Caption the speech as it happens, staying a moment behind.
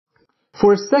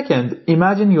For a second,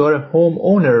 imagine you are a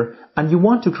homeowner and you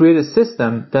want to create a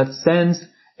system that sends,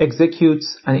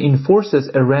 executes, and enforces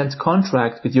a rent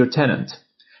contract with your tenant.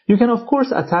 You can of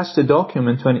course attach the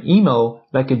document to an email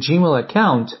like a Gmail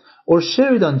account or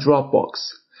share it on Dropbox.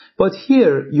 But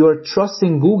here you are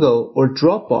trusting Google or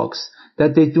Dropbox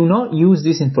that they do not use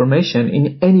this information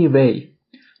in any way.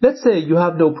 Let's say you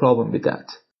have no problem with that.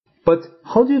 But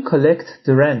how do you collect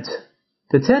the rent?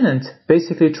 The tenant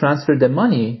basically transferred the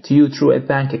money to you through a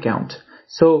bank account.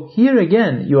 So here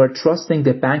again, you are trusting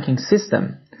the banking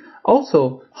system.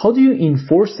 Also, how do you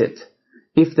enforce it?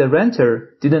 If the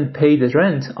renter didn't pay the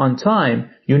rent on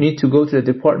time, you need to go to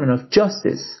the Department of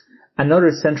Justice,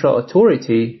 another central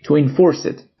authority, to enforce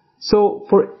it. So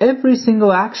for every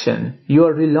single action, you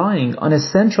are relying on a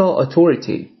central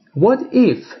authority. What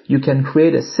if you can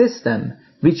create a system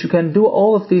which you can do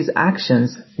all of these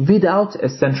actions without a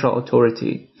central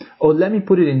authority? Or let me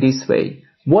put it in this way.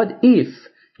 What if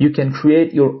you can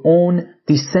create your own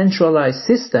decentralized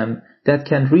system that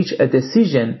can reach a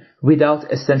decision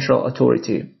without a central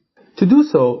authority? To do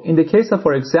so, in the case of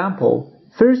our example,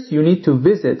 first you need to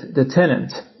visit the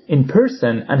tenant in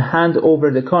person and hand over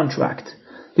the contract.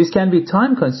 This can be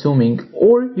time-consuming,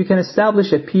 or you can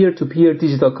establish a peer-to-peer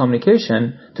digital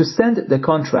communication to send the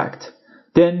contract.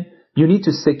 Then you need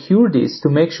to secure this to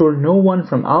make sure no one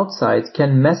from outside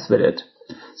can mess with it.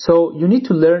 So you need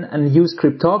to learn and use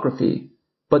cryptography.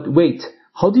 But wait,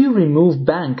 how do you remove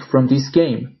bank from this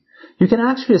game? You can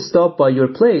actually stop by your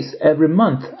place every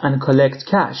month and collect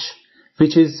cash,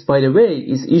 which is, by the way,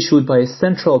 is issued by a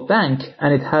central bank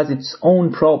and it has its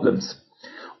own problems.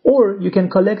 Or you can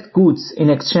collect goods in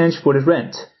exchange for the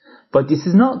rent. But this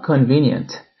is not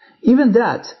convenient. Even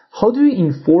that, how do you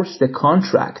enforce the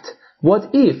contract?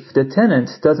 What if the tenant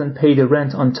doesn't pay the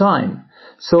rent on time?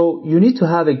 So you need to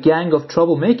have a gang of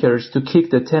troublemakers to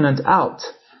kick the tenant out.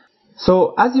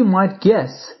 So as you might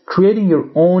guess, creating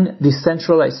your own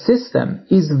decentralized system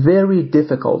is very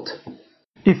difficult.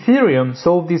 Ethereum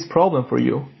solved this problem for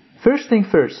you. First thing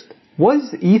first, what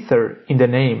is Ether in the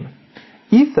name?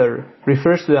 Ether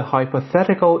refers to a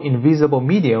hypothetical invisible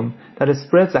medium that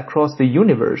spreads across the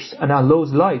universe and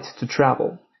allows light to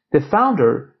travel. The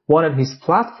founder wanted his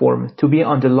platform to be an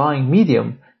underlying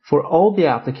medium for all the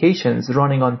applications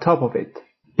running on top of it.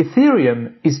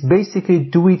 Ethereum is basically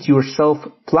do-it-yourself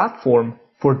platform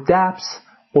for dApps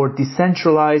or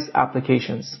decentralized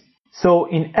applications. So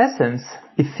in essence,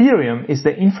 Ethereum is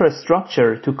the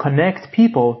infrastructure to connect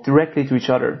people directly to each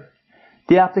other.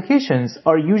 The applications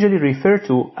are usually referred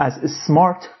to as a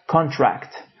smart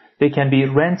contract. They can be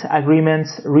rent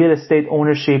agreements, real estate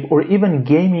ownership, or even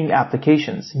gaming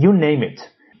applications, you name it.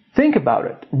 Think about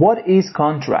it. What is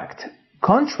contract?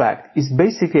 Contract is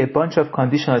basically a bunch of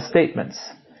conditional statements.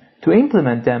 To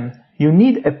implement them, you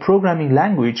need a programming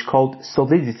language called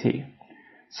Solidity.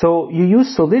 So you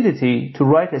use Solidity to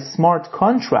write a smart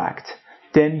contract,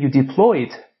 then you deploy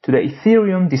it to the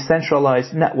Ethereum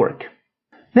decentralized network.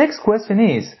 Next question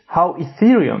is how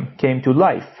Ethereum came to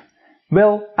life.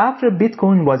 Well, after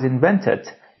Bitcoin was invented,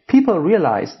 people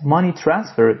realized money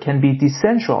transfer can be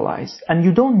decentralized and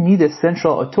you don't need a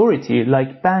central authority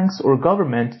like banks or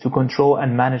government to control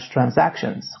and manage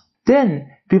transactions. Then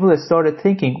people started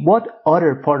thinking, what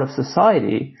other part of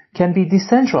society can be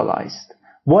decentralized?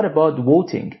 What about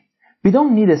voting? We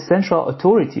don't need a central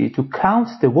authority to count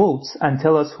the votes and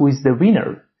tell us who is the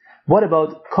winner. What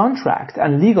about contract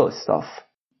and legal stuff?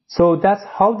 So that's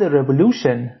how the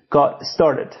revolution got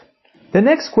started. The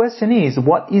next question is,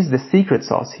 what is the secret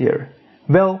sauce here?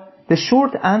 Well, the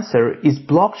short answer is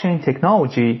blockchain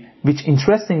technology, which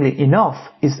interestingly enough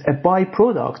is a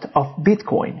byproduct of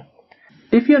Bitcoin.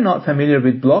 If you're not familiar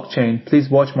with blockchain, please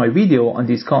watch my video on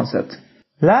this concept.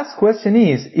 Last question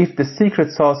is, if the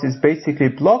secret sauce is basically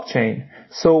blockchain,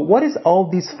 so what is all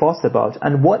this fuss about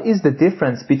and what is the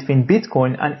difference between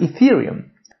Bitcoin and Ethereum?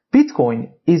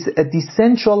 Bitcoin is a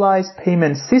decentralized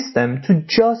payment system to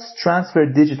just transfer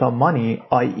digital money,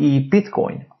 i.e.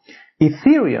 Bitcoin.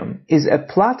 Ethereum is a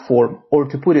platform, or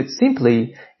to put it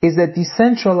simply, is a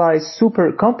decentralized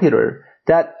supercomputer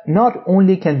that not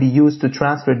only can be used to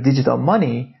transfer digital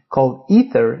money, called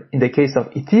Ether in the case of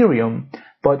Ethereum,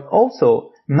 but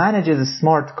also manages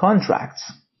smart contracts.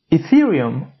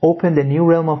 Ethereum opened a new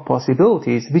realm of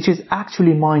possibilities which is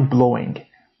actually mind-blowing.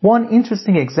 One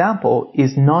interesting example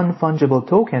is non-fungible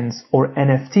tokens or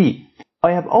NFT.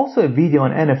 I have also a video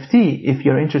on NFT if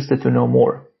you're interested to know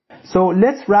more. So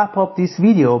let's wrap up this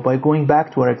video by going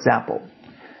back to our example.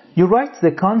 You write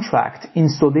the contract in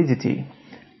Solidity.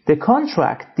 The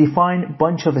contract defines a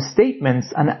bunch of statements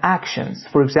and actions.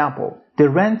 For example, the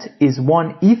rent is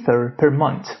 1 Ether per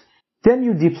month. Then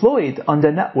you deploy it on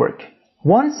the network.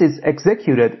 Once it's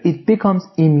executed, it becomes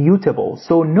immutable,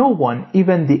 so no one,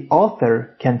 even the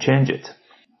author, can change it.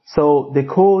 So the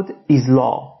code is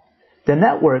law. The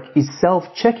network is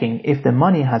self-checking if the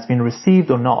money has been received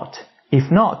or not.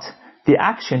 If not, the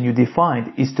action you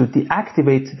defined is to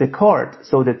deactivate the card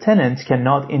so the tenant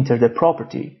cannot enter the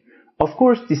property. Of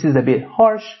course, this is a bit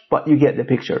harsh, but you get the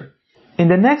picture. In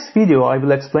the next video, I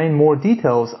will explain more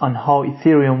details on how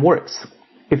Ethereum works.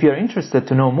 If you are interested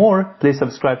to know more, please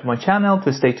subscribe to my channel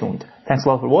to stay tuned. Thanks a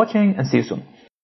lot for watching and see you soon.